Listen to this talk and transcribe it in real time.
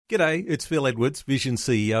G'day, it's Phil Edwards, Vision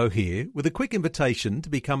CEO here, with a quick invitation to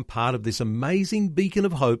become part of this amazing beacon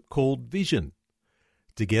of hope called Vision.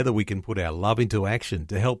 Together we can put our love into action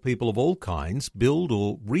to help people of all kinds build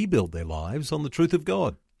or rebuild their lives on the truth of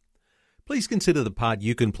God. Please consider the part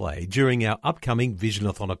you can play during our upcoming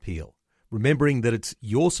Visionathon appeal, remembering that it's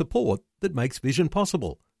your support that makes Vision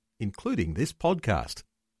possible, including this podcast.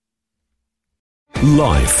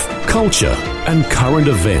 Life, culture, and current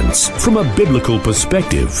events from a biblical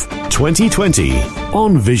perspective. 2020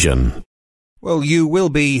 on Vision. Well, you will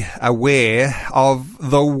be aware of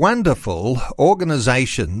the wonderful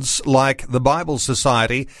organisations like the Bible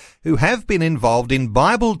Society who have been involved in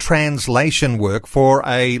Bible translation work for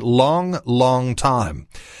a long, long time.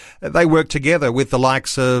 They work together with the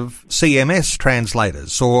likes of CMS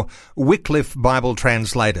translators or Wycliffe Bible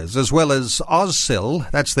translators, as well as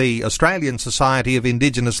AusCIL, that's the Australian Society of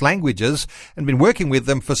Indigenous Languages, and been working with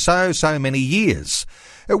them for so many years.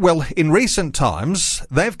 Well, in recent times,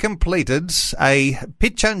 they've completed a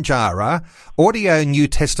Pitjantjatjara audio New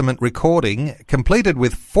Testament recording completed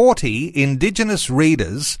with 40 Indigenous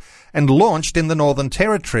readers and launched in the Northern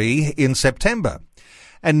Territory in September.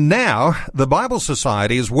 And now the Bible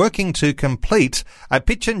Society is working to complete a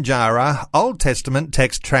Pitjantjatjara Old Testament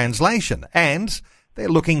text translation, and they're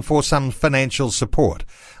looking for some financial support.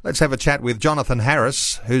 Let's have a chat with Jonathan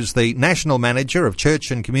Harris, who's the National Manager of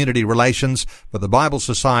Church and Community Relations for the Bible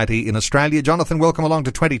Society in Australia. Jonathan, welcome along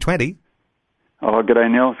to 2020. Oh,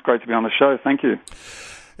 g'day, Neil. It's great to be on the show. Thank you.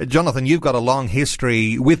 Jonathan, you've got a long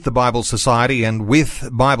history with the Bible Society and with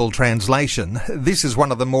Bible translation. This is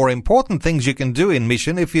one of the more important things you can do in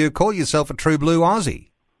mission if you call yourself a true blue Aussie.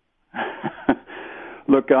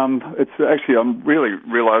 Look, it's actually, I'm really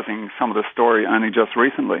realising some of the story only just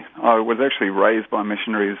recently. I was actually raised by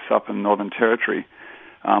missionaries up in Northern Territory.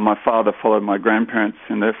 My father followed my grandparents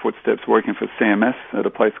in their footsteps working for CMS at a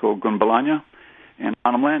place called Gunbalanya in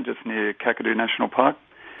Arnhem Land, just near Kakadu National Park.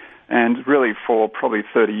 And really for probably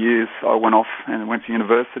 30 years, I went off and went to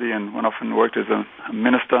university and went off and worked as a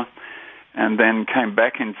minister, and then came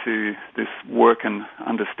back into this work and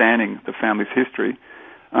understanding the family's history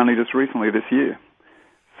only just recently this year.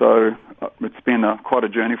 So it's been quite a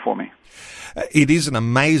journey for me. It is an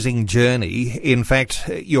amazing journey. In fact,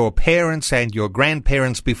 your parents and your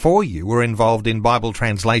grandparents before you were involved in Bible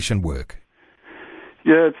translation work.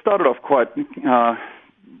 Yeah, it started off quite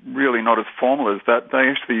really not as formal as that. They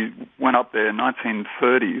actually went up there in the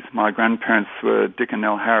 1930s. My grandparents were Dick and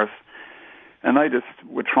Nell Harris, and they just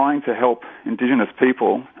were trying to help Indigenous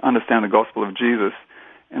people understand the gospel of Jesus.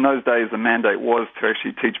 In those days, the mandate was to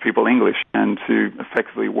actually teach people English and to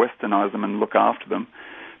effectively westernize them and look after them.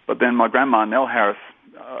 But then my grandma, Nell Harris,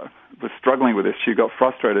 was struggling with this. She got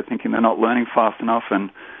frustrated, thinking they're not learning fast enough, and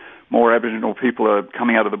more Aboriginal people are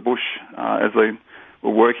coming out of the bush as they were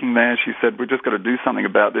working there. She said, we've just got to do something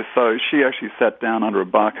about this. So she actually sat down under a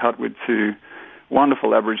bark hut with two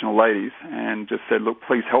wonderful Aboriginal ladies and just said, look,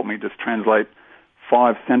 please help me just translate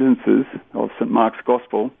 5 sentences of St. Mark's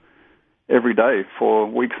Gospel every day for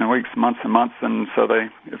weeks and weeks, months and months, and so they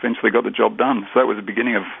eventually got the job done. So that was the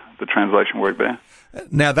beginning of the translation work there.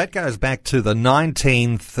 Now, that goes back to the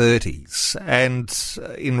 1930s,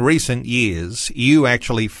 and in recent years, you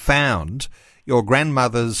actually found your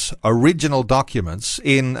grandmother's original documents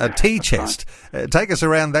in a tea chest. Take us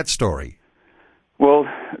around that story. Well,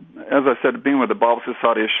 as I said, being with the Bible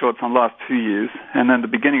Society is short on the last 2 years, and then the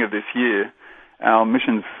beginning of this year, our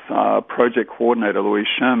missions project coordinator, Louise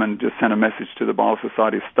Sherman, just sent a message to the Bible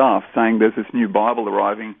Society staff saying there's this new Bible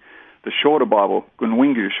arriving, the Shorter Bible,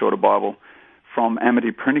 Gunwingu Shorter Bible, from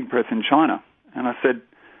Amity Printing Press in China. And I said,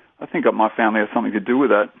 I think my family has something to do with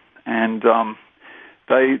that. And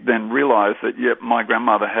they then realized that, yep, my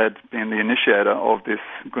grandmother had been the initiator of this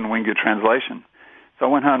Gunwingu translation. So I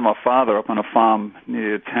went home to my father up on a farm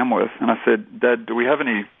near Tamworth, and I said, Dad, do we have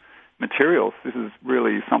any materials? This is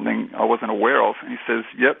really something I wasn't aware of. And he says,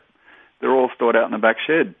 yep, they're all stored out in the back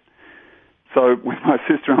shed. So with my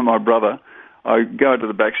sister and my brother, I go to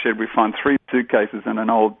the back shed, we find 3 suitcases and an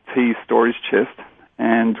old tea storage chest,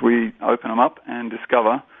 and we open them up and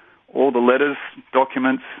discover all the letters,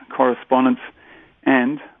 documents, correspondence,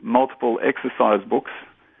 and multiple exercise books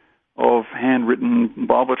of handwritten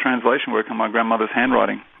Bible translation work in my grandmother's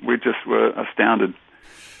handwriting. We just were astounded.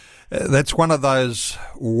 That's one of those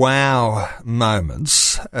wow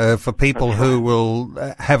moments for people who will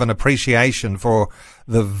have an appreciation for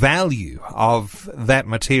the value of that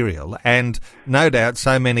material, and no doubt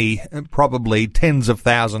so many, probably tens of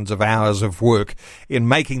thousands of hours of work in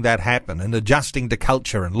making that happen and adjusting to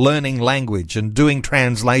culture and learning language and doing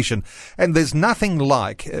translation. And there's nothing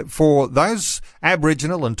like, for those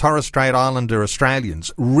Aboriginal and Torres Strait Islander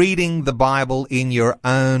Australians, reading the Bible in your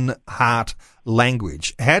own heart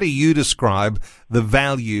language. How do you describe the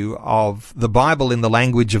value of the Bible in the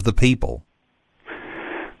language of the people?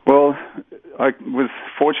 Well, I was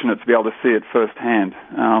fortunate to be able to see it firsthand.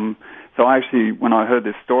 So I actually, when I heard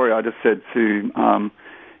this story, I just said to,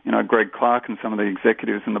 Greg Clark and some of the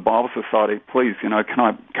executives in the Bible Society, please, can I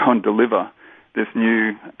go and deliver this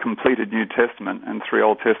new, completed New Testament and 3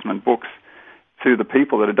 Old Testament books to the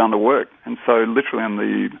people that had done the work? And so literally on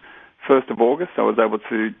the 1st of August, I was able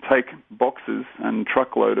to take boxes and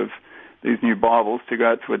truckload of these new Bibles to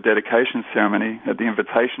go out to a dedication ceremony at the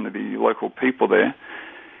invitation of the local people there,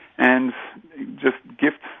 and just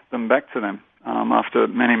gift them back to them after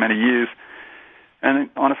many, many years. And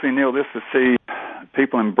honestly, Neil, just to see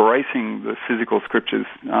people embracing the physical scriptures,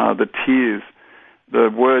 the tears, the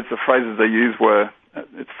words, the phrases they use were,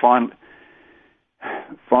 "It's finally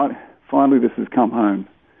this has come home."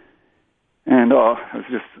 And it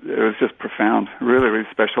was just profound, really, really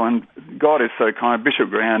special. And God is so kind. Bishop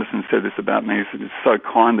Greg Anderson said this about me. He said it's so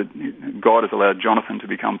kind that God has allowed Jonathan to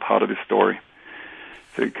become part of this story,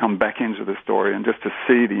 to come back into the story, and just to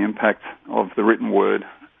see the impact of the written word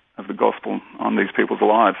of the gospel on these people's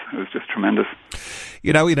lives. It was just tremendous.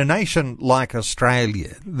 In a nation like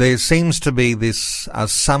Australia, there seems to be this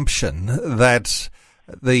assumption that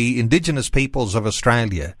the Indigenous peoples of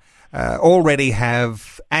Australia already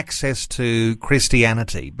have access to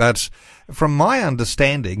Christianity. But from my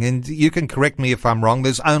understanding, and you can correct me if I'm wrong,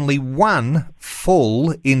 there's only one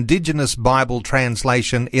full Indigenous Bible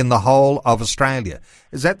translation in the whole of Australia.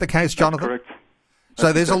 Is that the case, Jonathan? That's correct.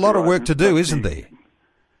 So there's a lot of work to do, isn't there?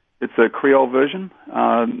 It's a Creole version,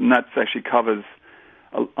 and that actually covers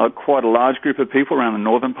quite a large group of people around the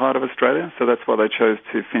northern part of Australia, so that's why they chose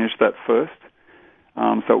to finish that first,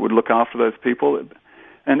 so it would look after those people.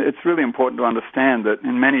 And it's really important to understand that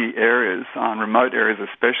in many areas, remote areas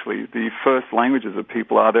especially, the first languages of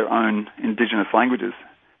people are their own Indigenous languages.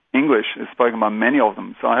 English is spoken by many of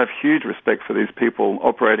them, so I have huge respect for these people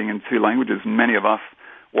operating in 2 languages, and many of us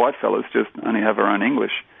white fellas just only have our own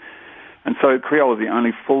English. And so Creole is the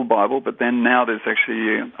only full Bible, but then now there's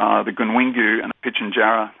actually the Gunwingu and the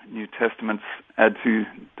Pitjantjatjara New Testaments add to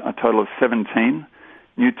a total of 17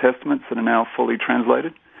 New Testaments that are now fully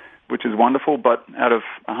translated, which is wonderful, but out of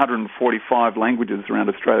 145 languages around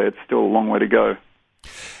Australia, it's still a long way to go.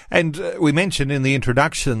 And we mentioned in the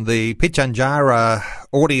introduction the Pitjantjatjara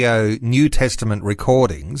audio New Testament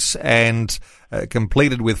recordings, and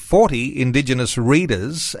completed with 40 Indigenous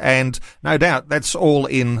readers, and no doubt that's all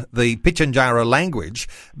in the Pitjantjatjara language.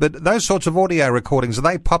 But those sorts of audio recordings, are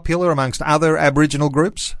they popular amongst other Aboriginal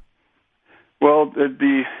groups? Well,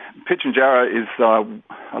 the Pitjantjatjara is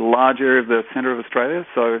a large area of the centre of Australia,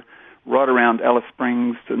 so right around Alice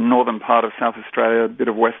Springs, the northern part of South Australia, a bit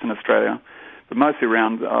of Western Australia, but mostly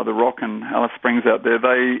around the Rock and Alice Springs out there.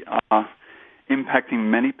 They are impacting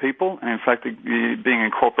many people, and in fact being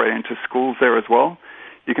incorporated into schools there as well.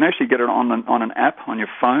 You can actually get it on an app on your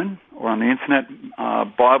phone or on the internet,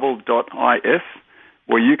 bible.is,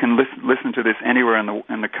 where you can listen to this anywhere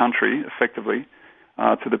in the country effectively,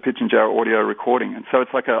 to the Pitjantjatjara audio recording. And so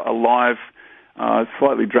it's like a live,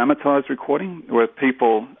 slightly dramatized recording where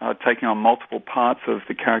people are taking on multiple parts of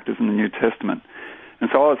the characters in the New Testament. And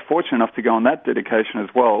so I was fortunate enough to go on that dedication as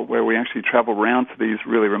well, where we actually travel around to these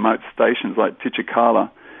really remote stations like Titjikala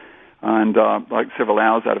and like several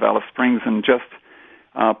hours out of Alice Springs, and just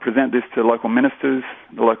present this to local ministers,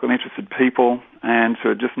 the local interested people, and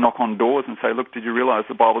to just knock on doors and say, look, did you realize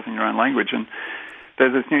the Bible's in your own language? And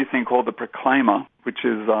there's this new thing called the Proclaimer, which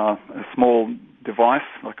is a small device,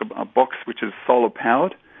 like a box which is solar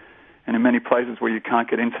powered. And in many places where you can't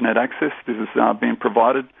get internet access, this is being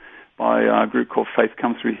provided by a group called Faith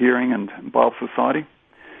Comes Through Hearing and Bible Society.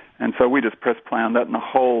 And so we just press play on that, and the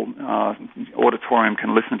whole auditorium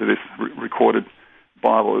can listen to this recorded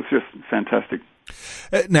Bible. It's just fantastic.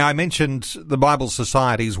 Now, I mentioned the Bible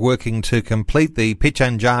Society is working to complete the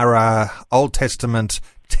Pitjantjatjara Old Testament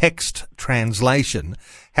text translation.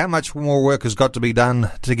 How much more work has got to be done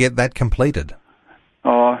to get that completed?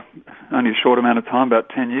 Only a short amount of time, about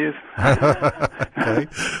 10 years. Okay.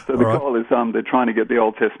 So the goal is they're trying to get the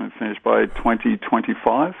Old Testament finished by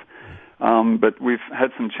 2025, but we've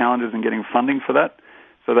had some challenges in getting funding for that.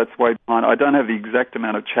 So that's way behind. I don't have the exact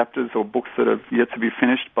amount of chapters or books that have yet to be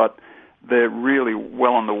finished, but they're really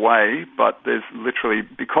well on the way. But there's literally,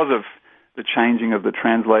 because of the changing of the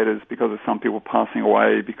translators, because of some people passing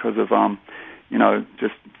away, because of,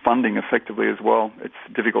 just funding effectively as well, it's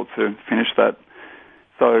difficult to finish that.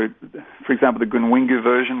 So, for example, the Gunwingu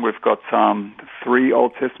version, we've got 3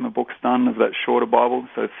 Old Testament books done of that shorter Bible,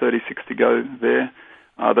 so 36 to go there.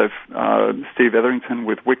 Steve Etherington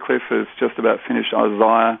with Wycliffe has just about finished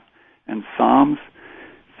Isaiah and Psalms.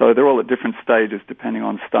 So they're all at different stages depending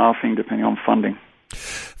on staffing, depending on funding.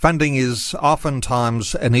 Funding is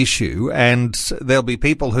oftentimes an issue, and there'll be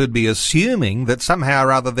people who'd be assuming that somehow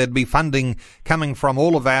or other there'd be funding coming from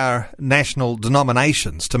all of our national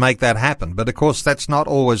denominations to make that happen. But of course, that's not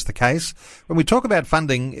always the case. When we talk about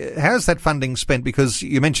funding, how's that funding spent? Because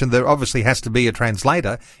you mentioned there obviously has to be a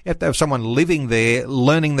translator. You have to have someone living there,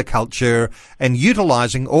 learning the culture, and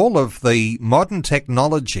utilising all of the modern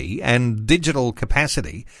technology and digital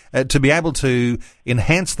capacity to be able to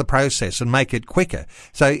enhance the process and make it quicker.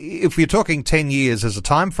 So if you're talking 10 years as a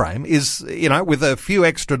time frame, with a few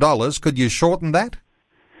extra dollars, could you shorten that?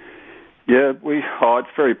 Yeah, it's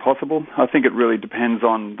very possible. I think it really depends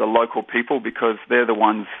on the local people, because they're the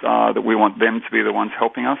ones that we want them to be the ones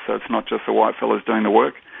helping us, so it's not just the white fellas doing the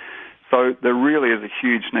work. So there really is a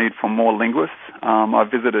huge need for more linguists. I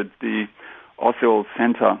visited the Osil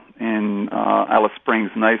Centre in Alice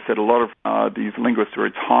Springs, and they said a lot of these linguists are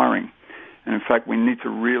retiring. And in fact, we need to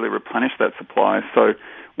really replenish that supply. So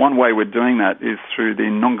one way we're doing that is through the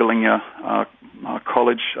Nongalinga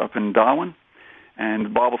College up in Darwin. And the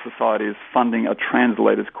Bible Society is funding a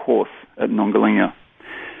translator's course at Nongalinga.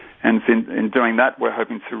 And in doing that, we're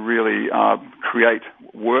hoping to really create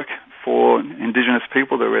work for Indigenous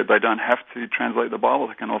people where they don't have to translate the Bible.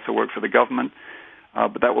 They can also work for the government,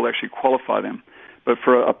 but that will actually qualify them. But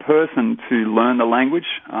for a person to learn the language,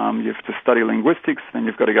 you have to study linguistics, then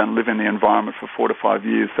you've got to go and live in the environment for 4 to 5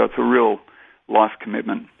 years. So it's a real life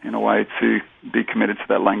commitment, in a way, to be committed to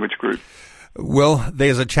that language group. Well,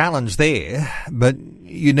 there's a challenge there, but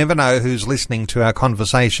you never know who's listening to our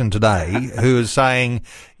conversation today who is saying,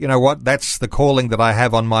 you know what, that's the calling that I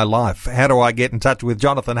have on my life. How do I get in touch with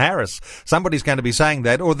Jonathan Harris? Somebody's going to be saying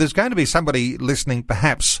that, or there's going to be somebody listening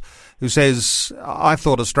perhaps who says, I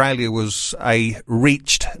thought Australia was a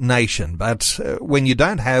reached nation, but when you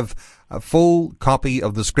don't have a full copy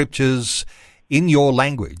of the scriptures in your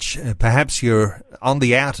language, perhaps you're on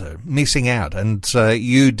the outer, missing out, and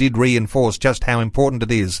you did reinforce just how important it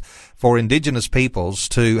is for Indigenous peoples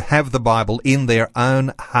to have the Bible in their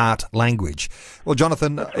own heart language. Well,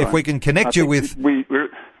 Jonathan, right. If we can connect you with... We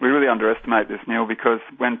really underestimate this, Neil, because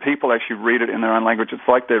when people actually read it in their own language, it's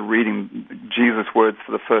like they're reading Jesus' words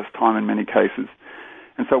for the first time in many cases.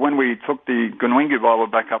 And so when we took the Gunwingu Bible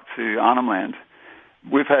back up to Arnhem Land,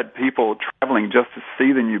 we've had people traveling just to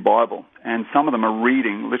see the new Bible, and some of them are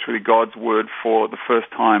reading literally God's word for the first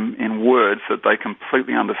time in words that they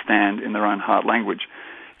completely understand in their own heart language.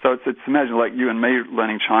 So it's imagine like you and me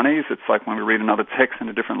learning Chinese. It's like when we read another text in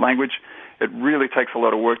a different language. It really takes a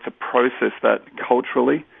lot of work to process that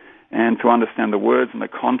culturally and to understand the words and the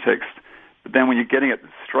context. But then when you're getting it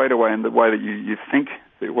straight away in the way that you think,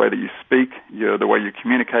 the way that you speak, the way you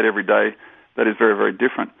communicate every day, that is very, very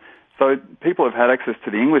different. So people have had access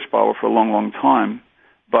to the English Bible for a long, long time,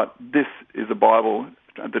 but this is a Bible.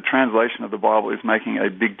 The translation of the Bible is making a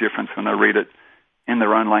big difference when they read it in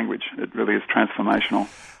their own language. It really is transformational.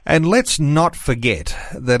 And let's not forget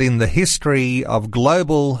that in the history of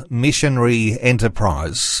global missionary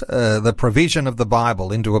enterprise, the provision of the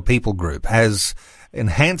Bible into a people group has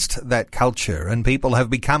enhanced that culture, and people have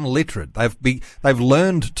become literate. They've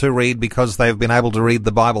learned to read because they've been able to read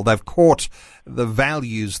the Bible. They've caught the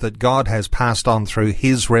values that God has passed on through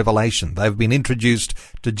His revelation. They've been introduced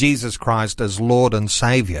to Jesus Christ as Lord and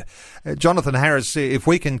Saviour. Jonathan Harris, if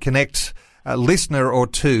we can connect a listener or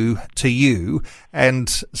two to you and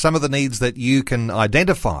some of the needs that you can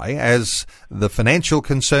identify as the financial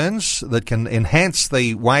concerns that can enhance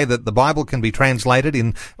the way that the Bible can be translated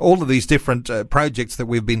in all of these different projects that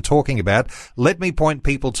we've been talking about, let me point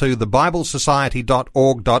people to the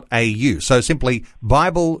biblesociety.org.au. So simply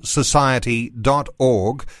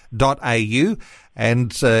biblesociety.org.au.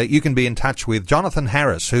 And you can be in touch with Jonathan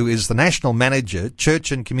Harris, who is the National Manager,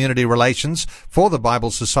 Church and Community Relations for the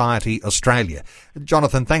Bible Society Australia.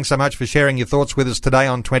 Jonathan, thanks so much for sharing your thoughts with us today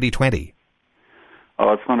on 2020.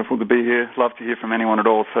 Oh, it's wonderful to be here. Love to hear from anyone at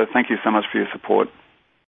all. So thank you so much for your support.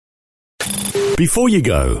 Before you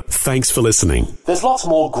go, thanks for listening. There's lots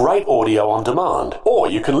more great audio on demand, or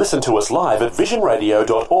you can listen to us live at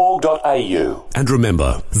visionradio.org.au. And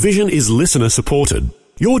remember, Vision is listener supported.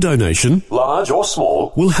 Your donation, large or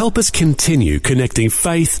small, will help us continue connecting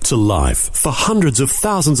faith to life for hundreds of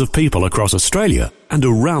thousands of people across Australia and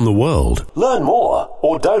around the world. Learn more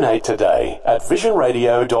or donate today at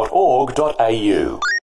visionradio.org.au.